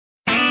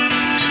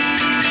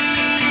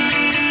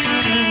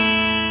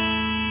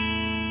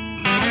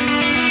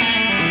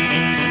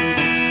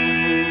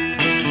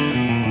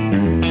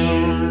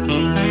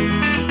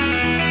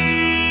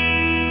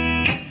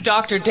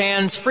Dr.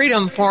 Dan's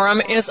Freedom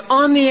Forum is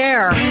on the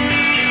air.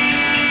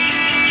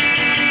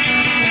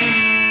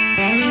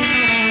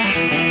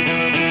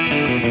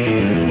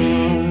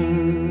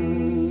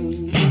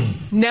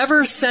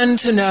 Never send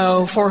to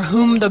know for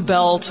whom the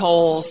bell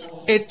tolls.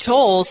 It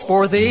tolls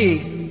for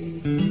thee.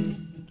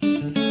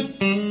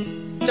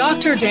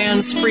 Dr.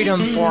 Dan's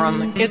Freedom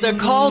Forum is a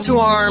call to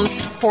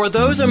arms for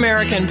those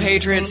American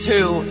patriots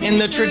who, in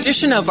the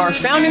tradition of our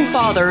founding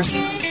fathers,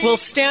 will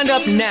stand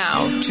up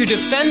now to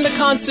defend the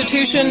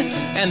Constitution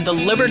and the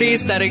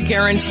liberties that it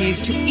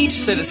guarantees to each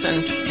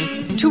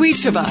citizen, to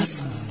each of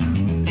us.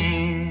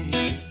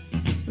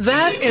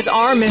 That is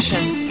our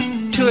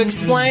mission, to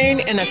explain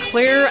in a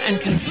clear and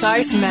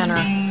concise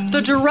manner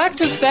the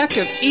direct effect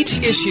of each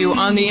issue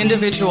on the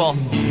individual,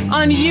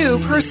 on you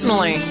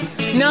personally,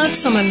 not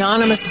some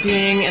anonymous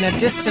being in a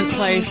distant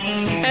place,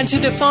 and to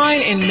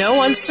define in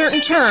no uncertain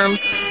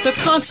terms the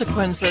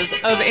consequences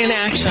of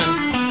inaction.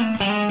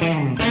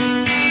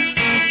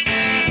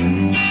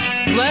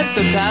 Let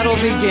the battle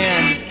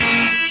begin.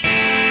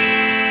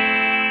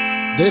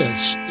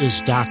 This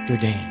is Dr.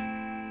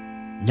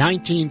 Dan.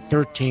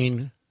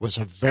 1913 was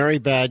a very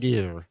bad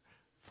year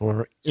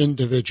for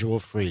individual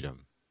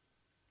freedom.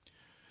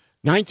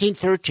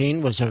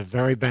 1913 was a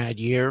very bad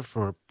year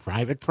for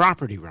private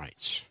property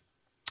rights.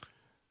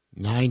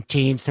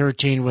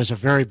 1913 was a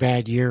very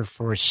bad year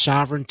for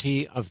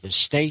sovereignty of the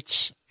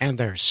states and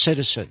their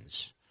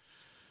citizens.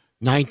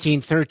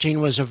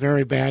 1913 was a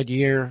very bad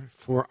year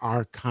for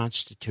our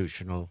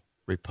constitutional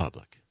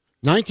republic.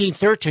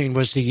 1913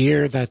 was the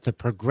year that the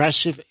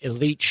progressive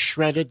elite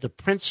shredded the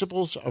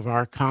principles of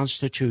our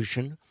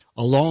Constitution,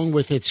 along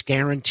with its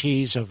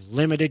guarantees of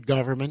limited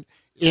government,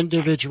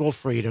 individual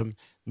freedom,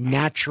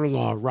 natural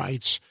law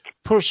rights,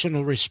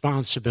 personal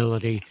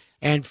responsibility,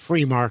 and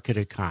free market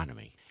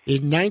economy.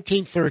 In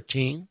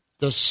 1913,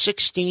 the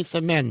 16th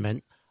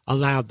Amendment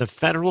allowed the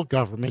federal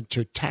government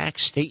to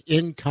tax the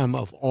income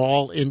of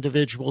all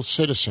individual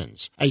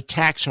citizens, a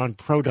tax on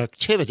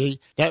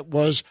productivity that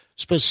was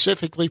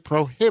specifically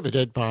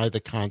prohibited by the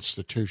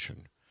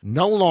Constitution.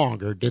 No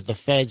longer did the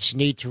feds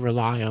need to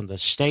rely on the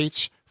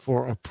states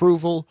for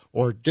approval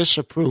or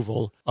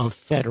disapproval of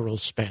federal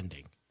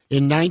spending.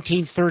 In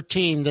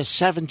 1913, the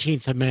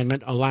 17th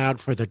Amendment allowed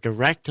for the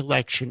direct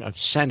election of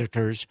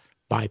senators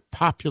by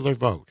popular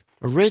vote.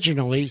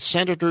 Originally,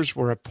 senators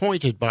were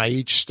appointed by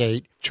each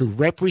state to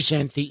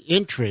represent the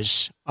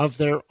interests of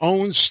their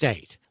own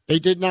state. They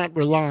did not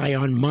rely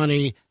on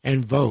money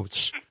and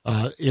votes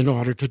in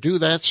order to do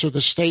that, so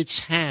the states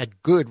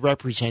had good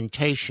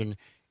representation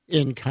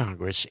in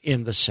Congress,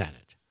 in the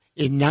Senate.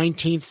 In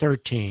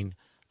 1913,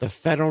 the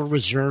Federal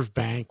Reserve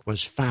Bank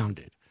was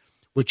founded,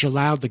 which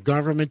allowed the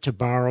government to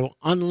borrow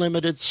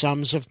unlimited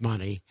sums of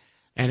money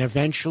and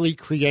eventually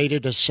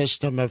created a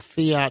system of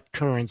fiat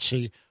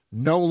currency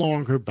no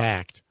longer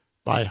backed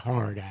by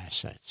hard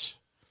assets.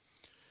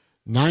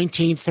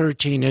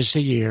 1913 is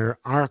the year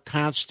our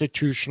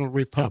constitutional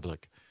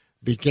republic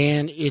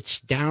began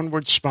its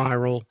downward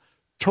spiral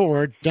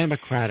toward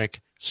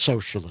democratic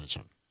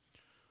socialism.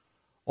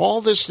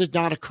 All this did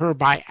not occur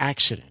by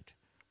accident,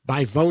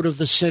 by vote of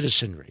the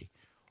citizenry,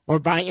 or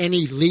by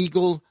any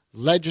legal,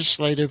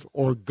 legislative,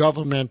 or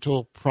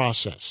governmental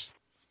process.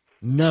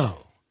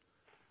 No.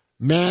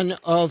 Men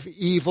of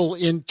evil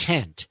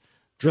intent,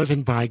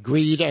 driven by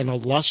greed and a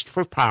lust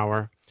for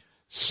power,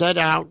 set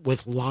out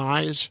with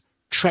lies,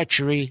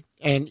 treachery,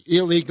 and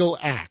illegal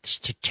acts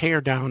to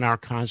tear down our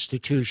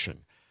Constitution,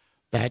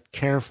 that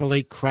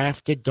carefully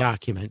crafted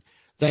document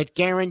that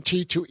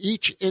guaranteed to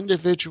each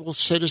individual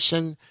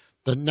citizen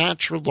the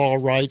natural law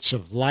rights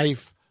of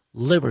life,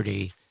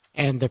 liberty,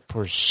 and the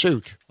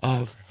pursuit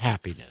of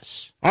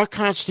happiness. Our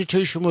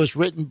Constitution was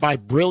written by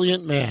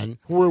brilliant men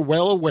who were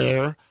well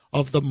aware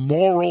of the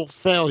moral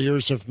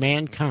failures of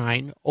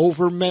mankind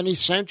over many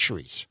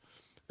centuries.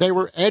 They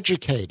were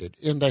educated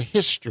in the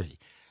history,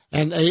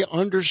 and they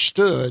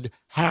understood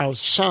how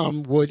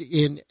some would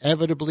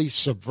inevitably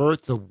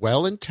subvert the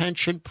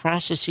well-intentioned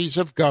processes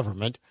of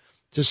government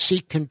to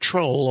seek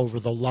control over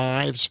the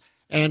lives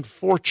and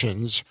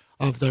fortunes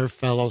of their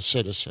fellow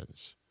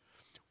citizens.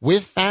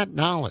 With that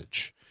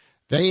knowledge,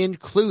 they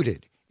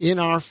included in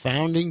our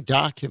founding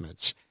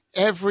documents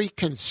every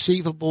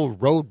conceivable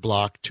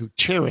roadblock to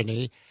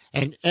tyranny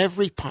and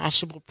every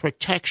possible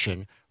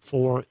protection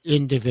for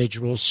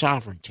individual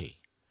sovereignty.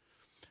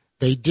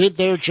 They did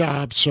their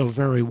job so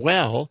very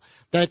well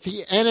that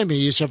the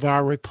enemies of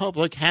our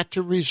republic had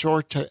to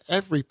resort to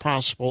every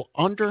possible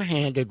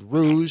underhanded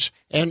ruse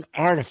and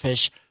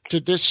artifice to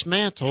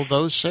dismantle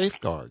those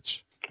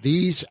safeguards.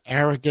 These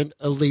arrogant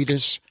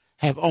elitists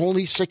have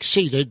only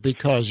succeeded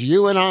because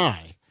you and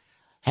I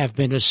have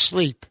been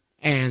asleep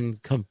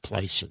and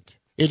complacent.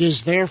 It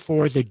is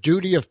therefore the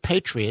duty of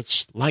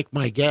patriots like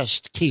my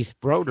guest, Keith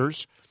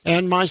Broders,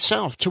 and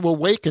myself to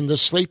awaken the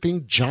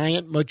sleeping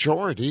giant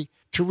majority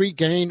to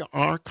regain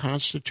our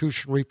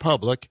constitutional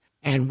republic,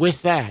 and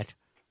with that,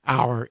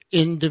 our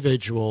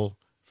individual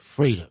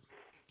freedom.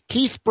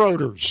 Keith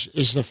Broders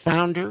is the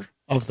founder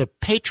of the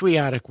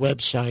patriotic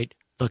website,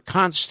 The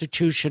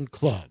Constitution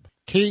Club.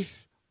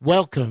 Keith,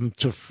 welcome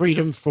to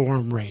Freedom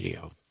Forum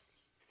Radio.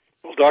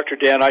 Well, Dr.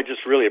 Dan, I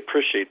just really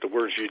appreciate the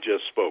words you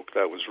just spoke.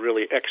 That was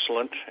really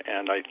excellent,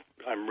 and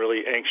I'm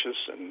really anxious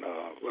and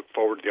look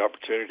forward to the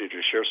opportunity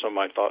to share some of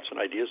my thoughts and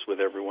ideas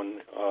with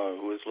everyone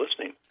who is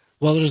listening.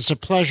 Well, it is a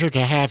pleasure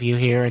to have you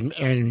here,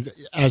 and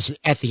as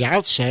at the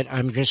outset,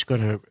 I'm just going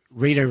to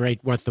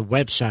reiterate what the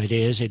website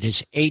is. It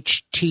is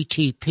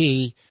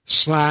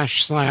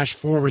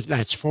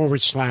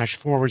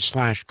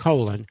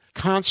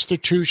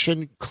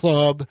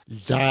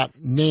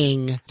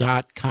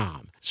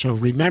http://constitutionclub.ning.com. So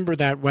remember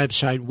that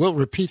website. We'll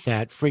repeat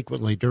that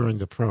frequently during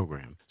the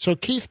program. So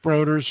Keith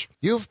Broders,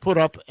 you've put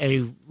up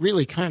a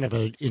really kind of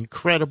an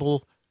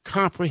incredible,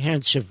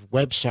 comprehensive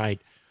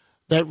website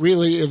that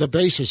really the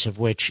basis of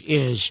which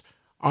is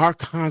our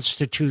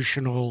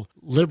constitutional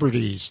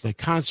liberties, the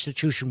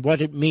Constitution, what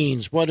it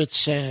means, what it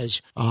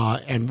says,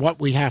 and what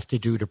we have to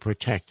do to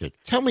protect it.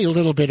 Tell me a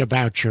little bit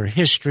about your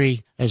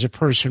history as a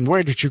person.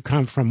 Where did you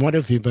come from? What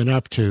have you been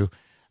up to?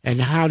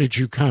 And how did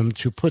you come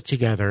to put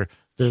together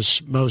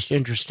this most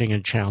interesting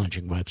and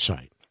challenging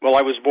website? Well,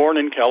 I was born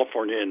in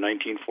California in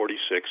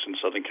 1946 in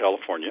Southern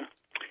California,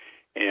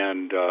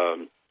 and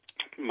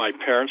my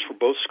parents were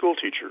both school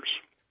teachers.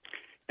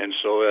 And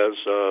so, as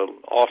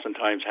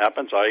oftentimes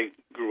happens, I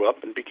grew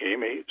up and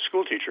became a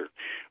school teacher.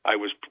 I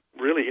was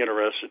really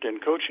interested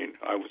in coaching.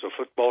 I was a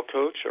football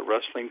coach, a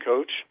wrestling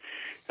coach,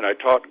 and I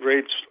taught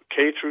grades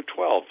K through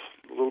 12,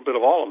 a little bit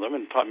of all of them,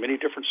 and taught many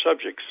different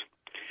subjects.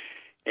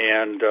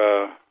 And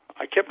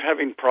I kept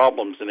having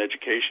problems in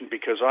education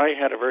because I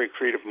had a very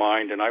creative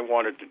mind, and I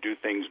wanted to do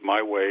things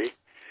my way.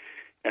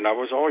 And I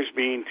was always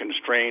being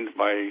constrained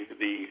by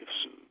the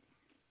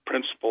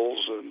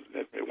principals and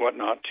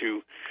whatnot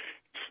to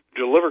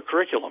deliver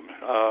curriculum.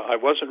 I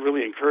wasn't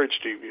really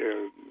encouraged to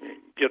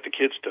get the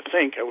kids to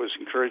think. I was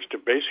encouraged to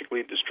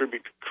basically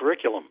distribute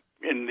curriculum.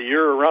 In the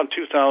year around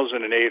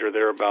 2008 or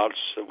thereabouts,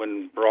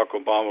 when Barack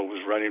Obama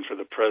was running for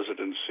the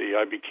presidency,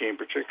 I became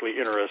particularly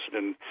interested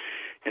in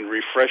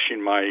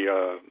refreshing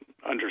my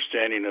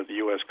understanding of the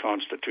U.S.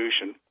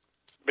 Constitution.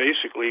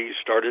 Basically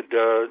started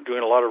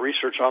doing a lot of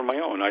research on my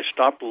own. I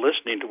stopped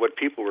listening to what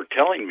people were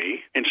telling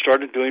me and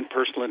started doing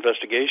personal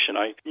investigation.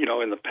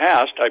 In the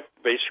past, I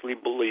basically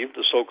believed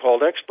the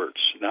so-called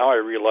experts. Now I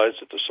realize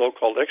that the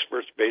so-called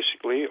experts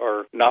basically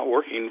are not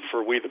working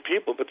for we the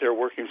people, but they're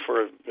working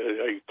for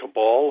a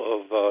cabal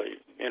of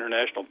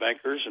international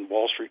bankers and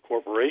Wall Street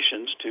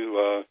corporations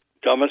to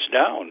dumb us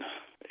down.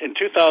 In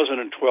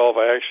 2012,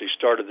 I actually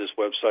started this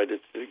website.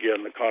 It's,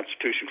 again, the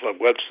Constitution Club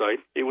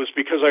website. It was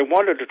because I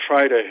wanted to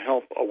try to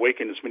help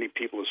awaken as many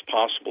people as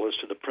possible as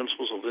to the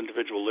principles of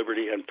individual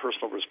liberty and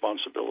personal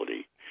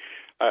responsibility.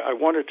 I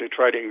wanted to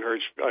try to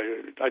encourage,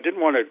 I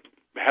didn't want to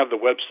have the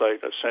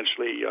website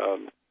essentially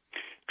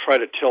try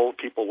to tell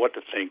people what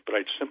to think, but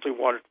I simply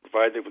wanted to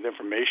provide them with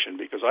information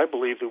because I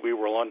believe that we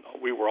were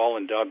all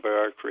endowed by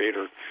our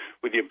Creator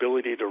with the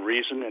ability to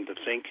reason and to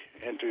think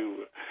and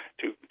to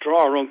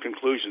draw our own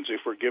conclusions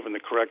if we're given the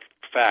correct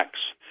facts.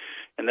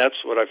 And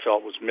that's what I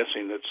felt was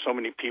missing, that so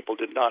many people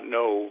did not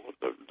know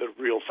the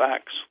real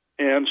facts.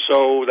 And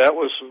so that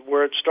was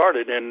where it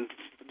started. And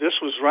this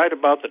was right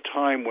about the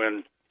time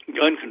when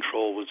gun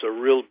control was a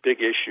real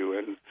big issue.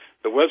 And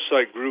the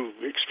website grew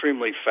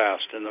extremely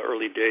fast. In the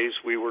early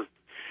days, we were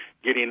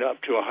getting up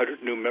to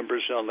 100 new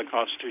members on the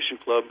Constitution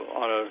Club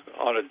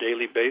on a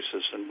daily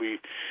basis, and we've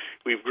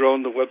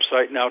grown the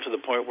website now to the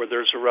point where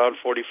there's around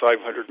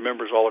 4,500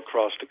 members all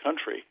across the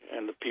country,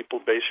 and the people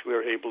basically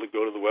are able to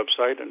go to the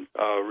website and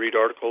read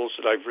articles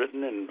that I've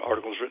written and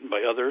articles written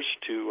by others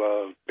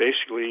to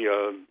basically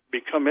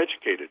become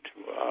educated.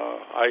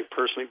 I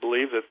personally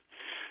believe that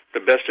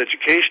the best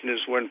education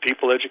is when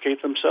people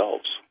educate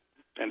themselves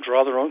and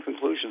draw their own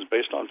conclusions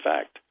based on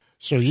fact.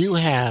 So you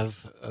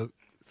have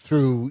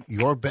through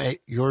your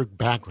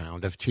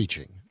background of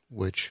teaching,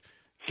 which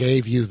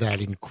gave you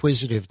that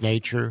inquisitive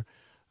nature,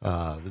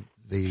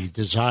 the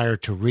desire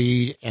to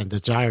read and the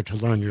desire to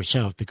learn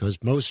yourself, because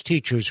most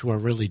teachers who are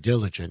really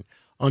diligent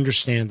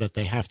understand that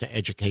they have to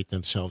educate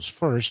themselves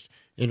first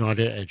in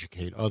order to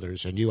educate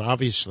others. And you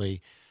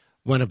obviously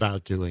went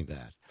about doing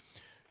that.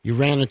 You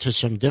ran into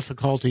some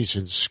difficulties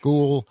in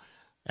school,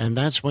 and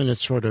that's when it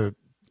started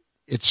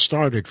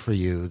for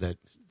you that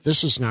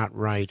this is not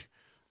right.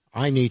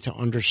 I need to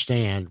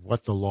understand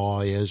what the law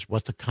is,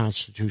 what the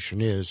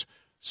Constitution is,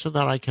 so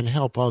that I can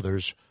help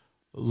others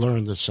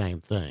learn the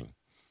same thing.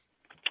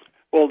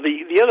 Well,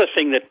 the other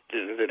thing that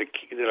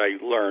I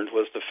learned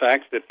was the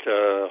fact that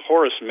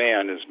Horace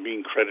Mann is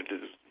being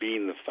credited as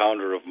being the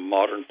founder of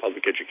modern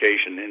public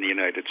education in the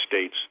United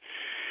States.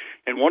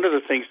 And one of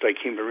the things that I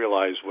came to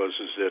realize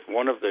is that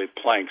one of the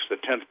planks, the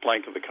 10th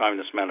plank of the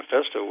Communist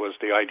Manifesto, was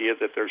the idea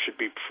that there should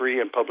be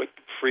free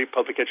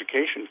public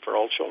education for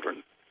all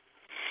children.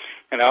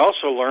 And I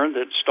also learned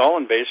that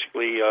Stalin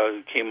basically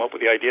came up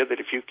with the idea that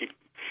if you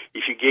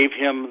gave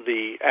him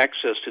the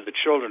access to the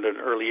children at an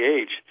early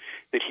age,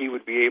 that he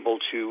would be able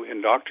to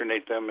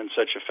indoctrinate them in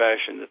such a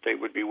fashion that they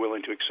would be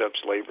willing to accept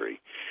slavery.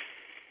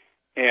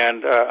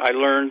 And I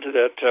learned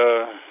that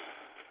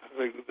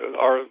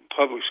our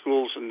public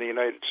schools in the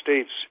United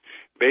States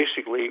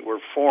basically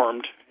were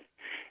formed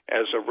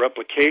as a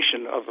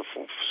replication of the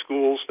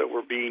schools that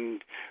were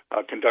being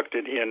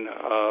conducted in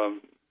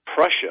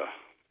Prussia.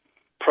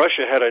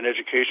 Prussia had an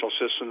educational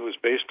system that was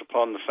based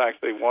upon the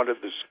fact they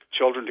wanted the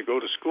children to go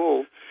to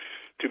school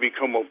to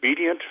become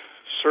obedient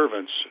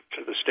servants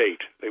to the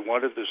state. They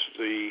wanted the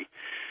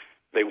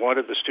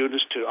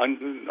students to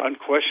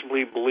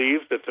unquestionably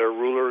believe that their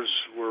rulers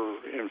were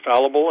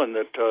infallible and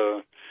that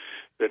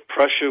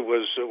Prussia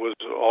was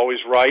always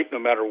right no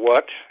matter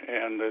what,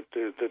 and that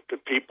the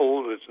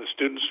people, the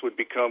students would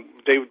be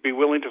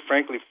willing to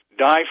frankly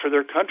die for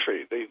their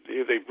country. They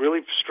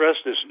really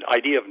stressed this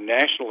idea of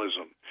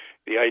nationalism,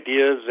 the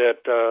idea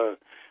that the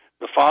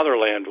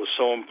fatherland was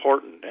so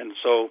important. And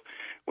so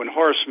when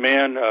Horace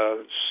Mann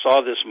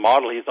saw this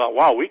model, he thought,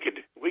 wow, we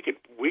could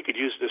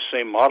use this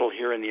same model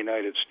here in the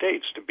United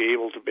States to be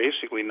able to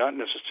basically not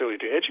necessarily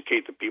to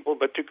educate the people,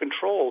 but to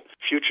control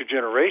future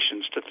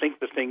generations to think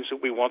the things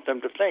that we want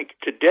them to think.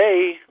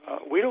 Today,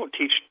 we don't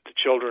teach the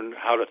children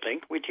how to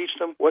think. We teach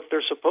them what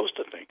they're supposed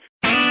to think.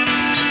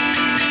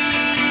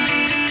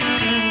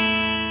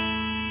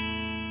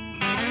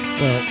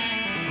 Well,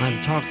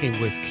 I'm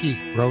talking with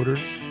Keith Broders,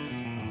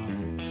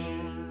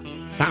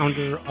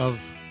 founder of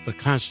the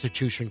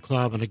Constitution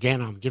Club. And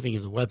again, I'm giving you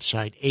the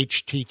website,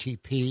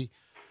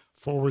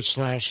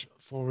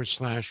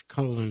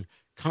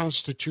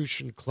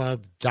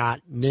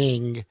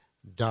 http://constitutionclub.ning.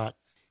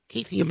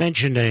 Keith, you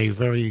mentioned a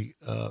very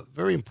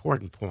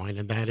important point,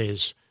 and that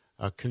is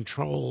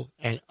control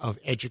of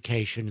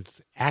education,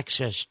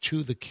 access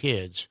to the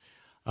kids.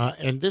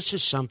 And this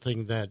is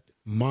something that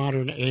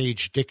modern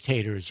age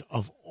dictators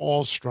of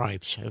all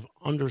stripes have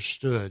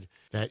understood,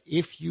 that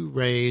if you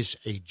raise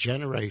a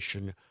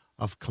generation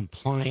of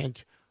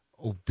compliant,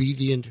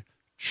 obedient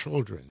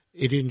children,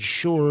 it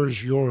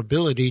ensures your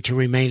ability to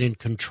remain in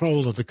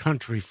control of the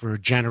country for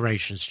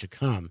generations to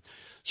come.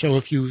 So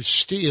if you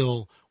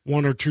steal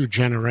one or two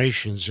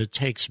generations, it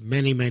takes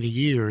many, many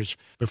years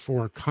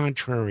before a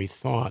contrary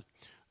thought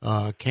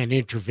can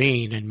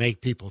intervene and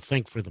make people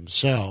think for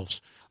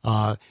themselves.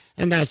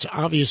 And that's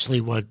obviously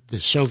what the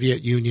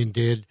Soviet Union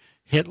did.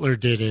 Hitler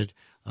did it.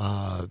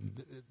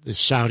 The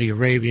Saudi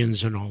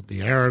Arabians and all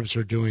the Arabs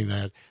are doing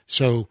that.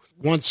 So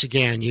once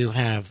again, you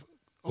have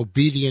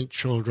obedient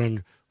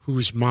children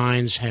whose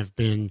minds have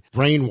been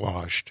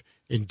brainwashed,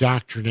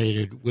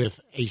 indoctrinated with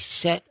a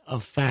set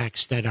of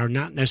facts that are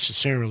not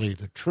necessarily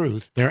the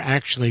truth. They're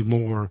actually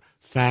more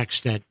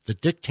facts that the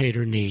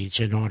dictator needs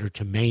in order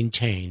to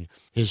maintain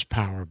his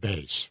power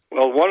base.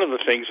 Well, one of the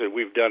things that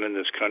we've done in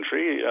this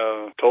country,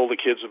 told the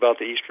kids about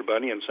the Easter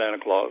Bunny and Santa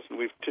Claus. And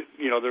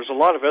there's a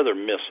lot of other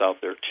myths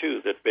out there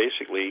too that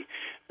basically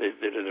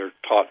they're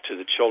taught to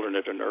the children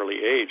at an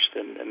early age.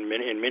 And in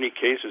many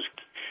cases,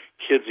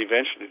 kids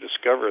eventually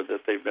discover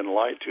that they've been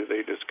lied to.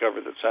 They discover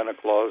that Santa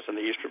Claus and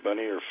the Easter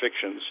Bunny are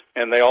fictions.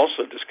 And they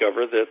also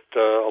discover that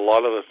a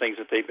lot of the things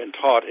that they've been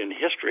taught in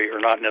history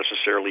are not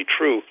necessarily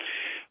true.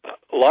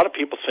 A lot of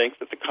people think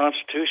that the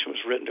Constitution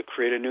was written to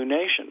create a new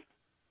nation.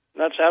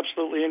 That's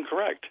absolutely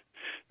incorrect.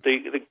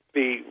 The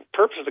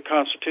purpose of the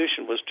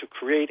Constitution was to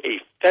create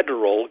a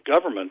federal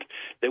government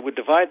that would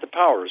divide the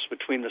powers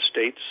between the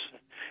states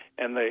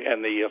and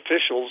the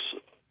officials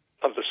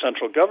of the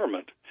central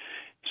government,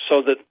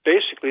 so that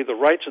basically the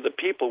rights of the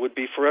people would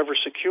be forever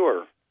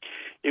secure.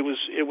 It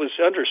was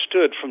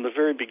understood from the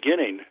very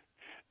beginning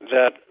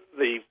that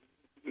the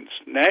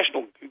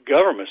national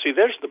government,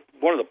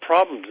 one of the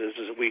problems is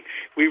that we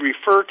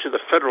refer to the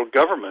federal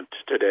government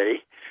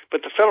today,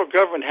 but the federal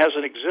government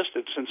hasn't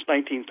existed since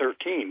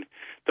 1913.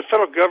 The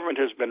federal government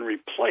has been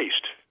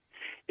replaced.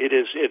 It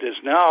is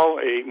now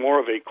more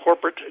of a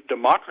corporate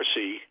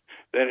democracy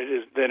than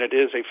it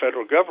is a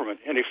federal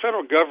government. And a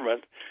federal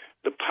government,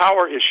 the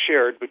power is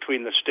shared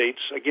between the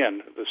states.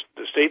 Again, the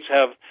states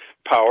have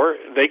power.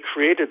 They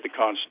created the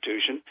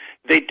Constitution.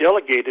 They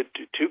delegated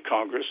to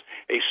Congress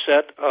a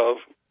set of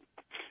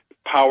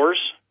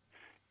powers.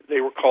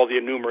 They were called the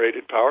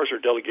enumerated powers or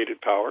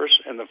delegated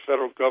powers, and the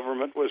federal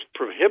government was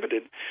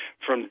prohibited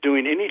from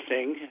doing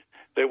anything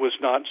that was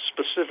not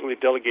specifically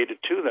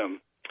delegated to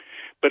them.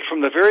 But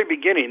from the very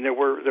beginning, there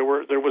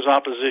was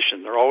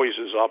opposition. There always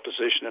is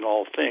opposition in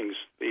all things.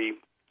 The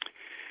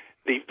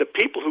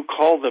people who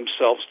called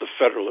themselves the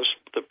Federalists,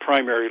 the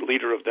primary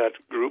leader of that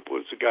group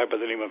was a guy by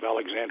the name of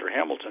Alexander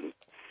Hamilton.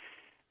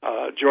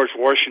 George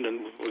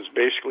Washington was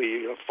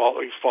basically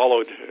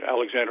followed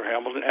Alexander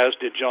Hamilton, as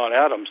did John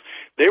Adams.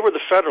 They were the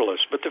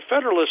Federalists, but the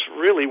Federalists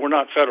really were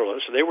not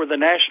Federalists. They were the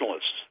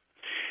Nationalists.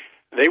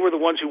 They were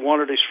the ones who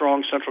wanted a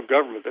strong central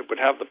government that would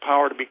have the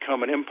power to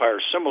become an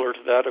empire similar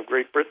to that of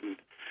Great Britain.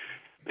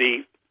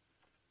 The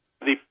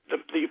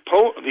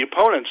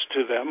opponents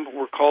to them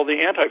were called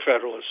the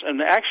Anti-Federalists,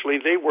 and actually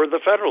they were the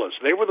Federalists.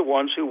 They were the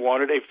ones who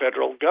wanted a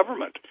federal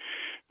government.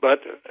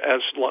 But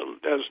as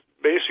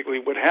basically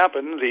what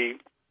happened,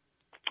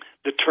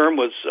 the term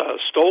was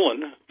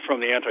stolen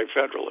from the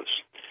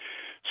Anti-Federalists.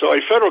 So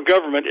a federal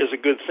government is a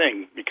good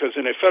thing, because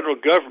in a federal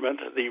government,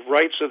 the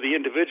rights of the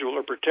individual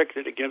are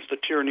protected against the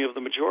tyranny of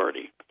the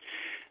majority.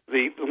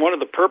 one of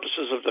the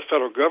purposes of the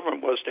federal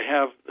government was to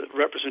have the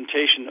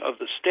representation of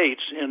the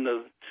states in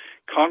the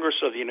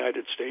Congress of the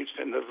United States,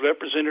 and the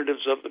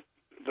representatives of the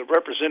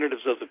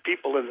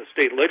people in the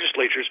state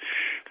legislatures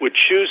would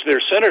choose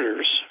their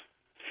senators,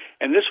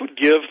 and this would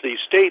give the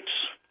states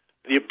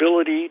the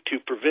ability to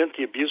prevent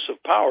the abuse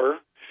of power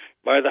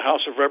by the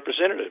House of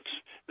Representatives.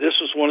 This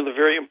was one of the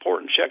very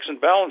important checks and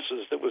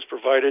balances that was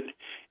provided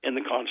in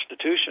the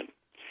Constitution.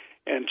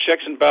 And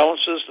checks and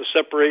balances, the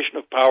separation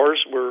of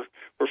powers, were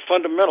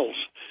fundamentals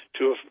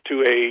to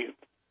a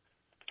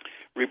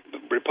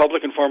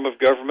Republican form of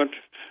government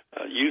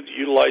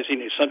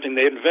utilizing something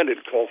they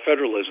invented called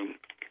federalism.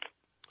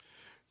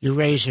 You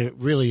raise a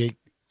really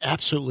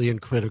absolutely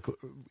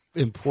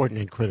important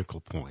and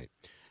critical point,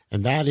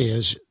 and that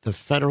is the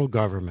federal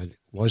government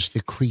was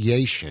the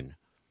creation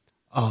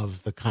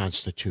of the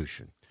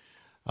Constitution.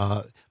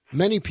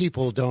 Many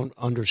people don't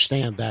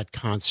understand that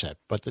concept,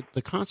 but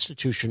the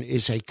Constitution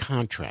is a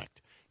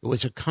contract. It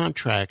was a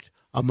contract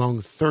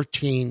among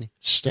 13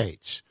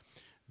 states.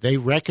 They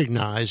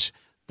recognize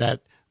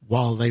that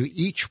while they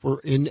each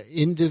were an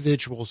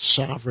individual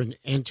sovereign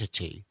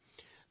entity,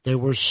 there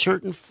were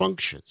certain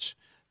functions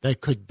that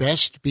could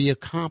best be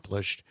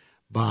accomplished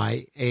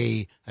by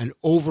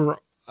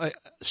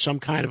some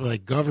kind of a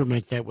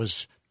government that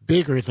was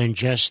bigger than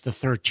just the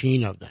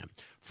 13 of them.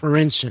 For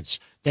instance,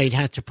 they'd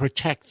have to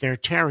protect their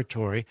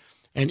territory,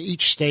 and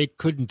each state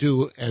couldn't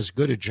do as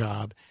good a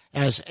job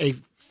as a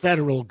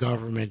federal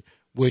government,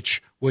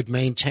 which would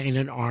maintain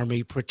an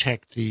army,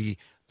 protect the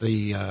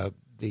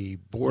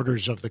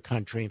borders of the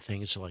country, and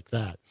things like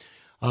that.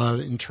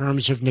 In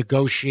terms of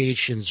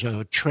negotiations,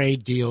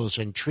 trade deals,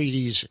 and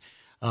treaties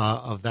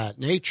of that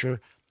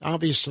nature,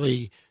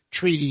 obviously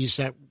treaties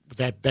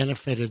that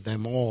benefited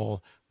them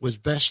all was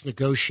best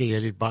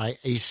negotiated by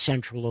a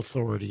central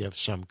authority of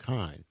some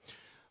kind.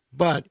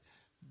 But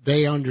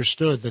they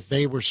understood that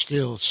they were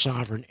still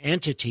sovereign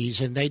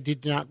entities, and they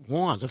did not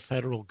want a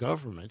federal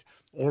government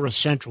or a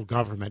central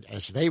government,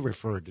 as they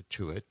referred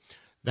to it,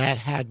 that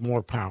had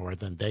more power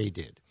than they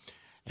did.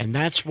 And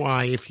that's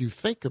why, if you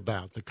think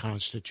about the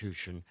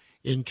Constitution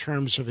in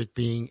terms of it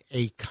being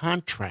a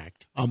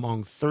contract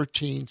among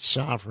 13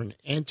 sovereign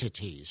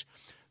entities,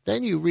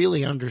 then you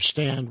really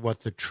understand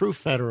what the true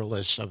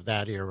Federalists of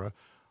that era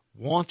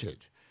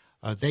wanted.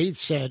 They'd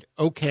said,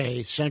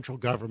 okay, central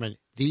government,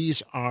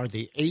 these are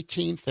the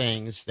 18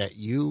 things that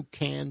you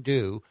can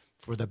do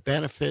for the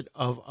benefit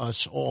of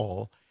us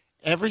all.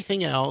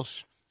 Everything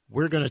else,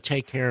 we're going to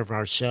take care of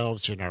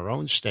ourselves in our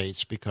own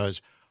states,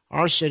 because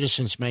our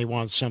citizens may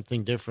want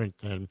something different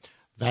than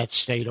that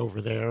state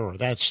over there or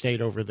that state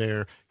over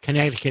there.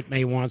 Connecticut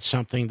may want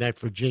something that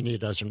Virginia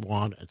doesn't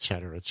want, et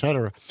cetera, et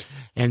cetera.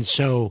 And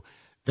so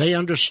they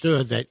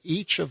understood that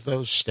each of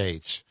those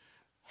states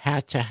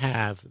had to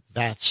have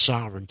that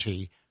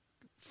sovereignty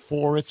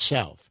for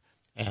itself,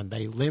 and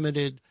they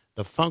limited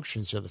the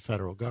functions of the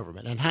federal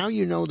government. And how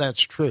you know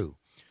that's true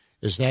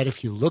is that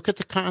if you look at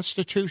the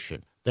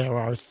Constitution, there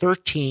are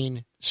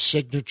 13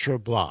 signature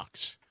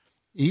blocks.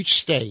 Each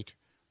state,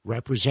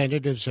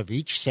 representatives of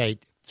each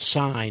state,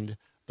 signed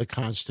the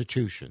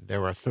Constitution.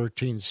 There are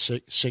 13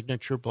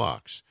 signature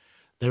blocks.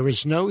 There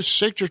is no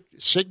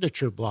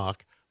signature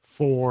block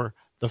for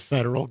the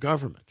federal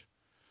government.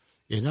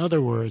 In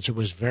other words, it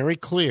was very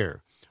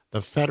clear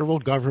the federal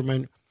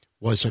government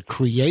was a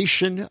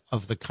creation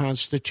of the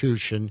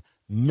Constitution,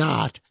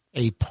 not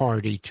a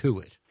party to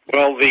it.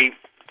 Well, the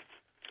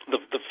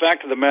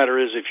fact of the matter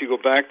is, if you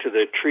go back to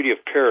the Treaty of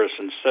Paris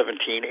in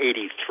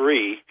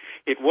 1783,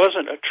 it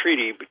wasn't a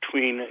treaty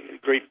between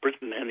Great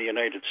Britain and the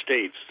United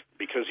States,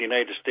 because the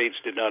United States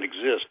did not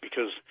exist,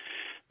 because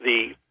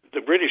the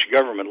British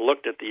government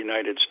looked at the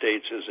United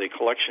States as a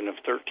collection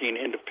of 13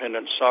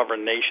 independent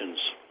sovereign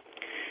nations.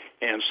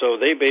 And so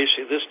they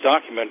basically, this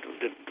document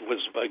was,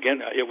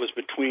 again, it was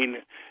between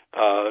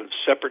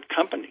separate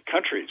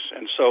countries.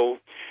 And so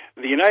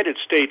the United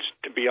States,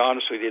 to be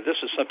honest with you,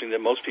 this is something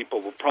that most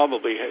people will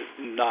probably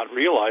not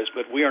realize,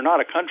 but we are not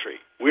a country.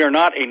 We are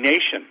not a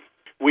nation.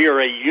 We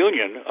are a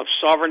union of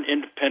sovereign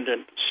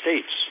independent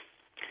states.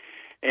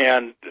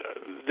 And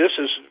this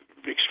is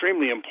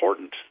extremely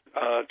important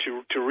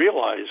to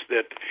realize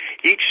that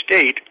each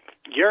state,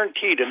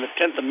 guaranteed in the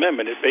 10th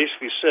Amendment, it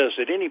basically says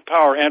that any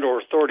power and or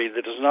authority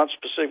that is not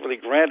specifically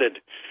granted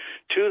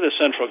to the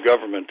central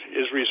government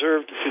is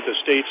reserved to the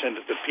states and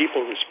to the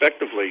people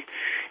respectively,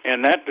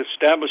 and that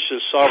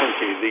establishes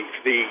sovereignty.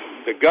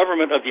 The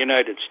government of the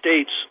United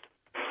States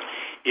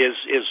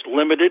is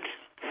limited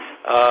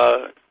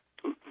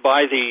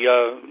by the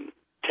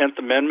 10th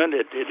Amendment.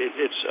 It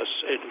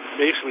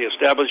basically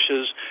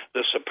establishes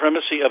the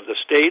supremacy of the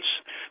states.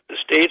 The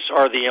states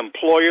are the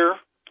employer,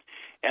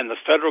 and the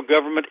federal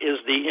government is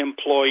the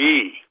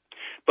employee.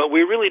 But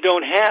we really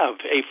don't have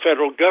a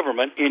federal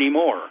government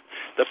anymore.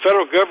 The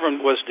federal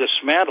government was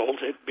dismantled.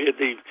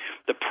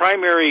 The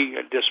primary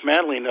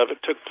dismantling of it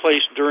took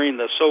place during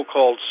the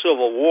so-called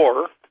Civil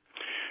War,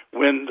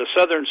 when the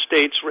southern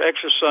states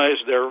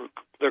exercised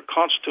their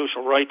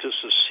constitutional right to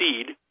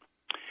secede.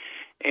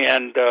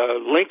 And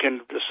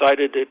Lincoln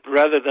decided that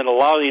rather than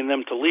allowing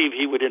them to leave,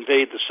 he would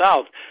invade the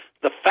South.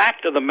 The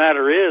fact of the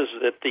matter is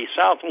that the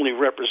South only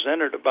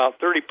represented about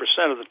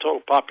 30% of the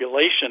total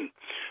population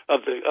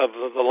of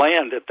the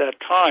land at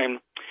that time,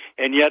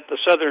 and yet the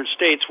southern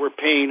states were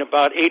paying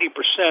about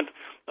 80%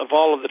 of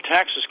all of the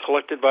taxes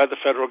collected by the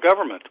federal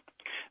government.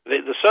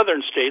 The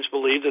southern states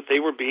believed that they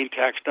were being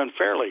taxed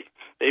unfairly.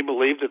 They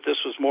believed that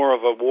this was more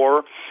of a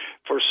war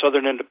for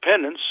southern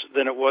independence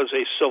than it was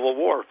a civil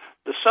war.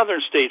 The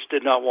southern states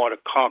did not want to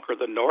conquer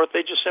the North.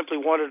 They just simply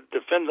wanted to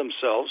defend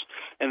themselves,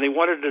 and they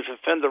wanted to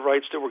defend the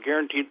rights that were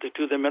guaranteed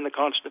to them in the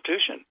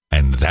Constitution.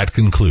 And that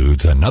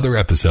concludes another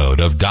episode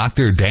of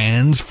Dr.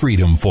 Dan's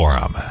Freedom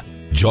Forum.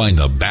 Join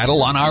the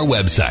battle on our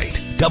website,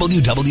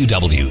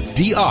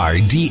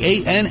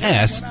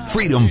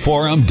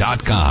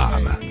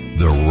 www.drdansfreedomforum.com.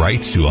 The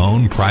right to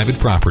own private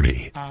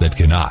property that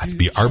cannot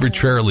be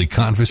arbitrarily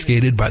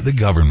confiscated by the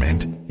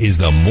government is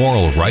the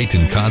moral right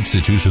and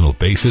constitutional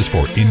basis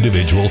for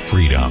individual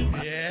freedom.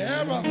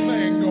 Yeah,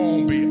 everything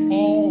gonna be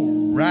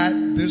all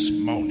right this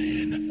morning.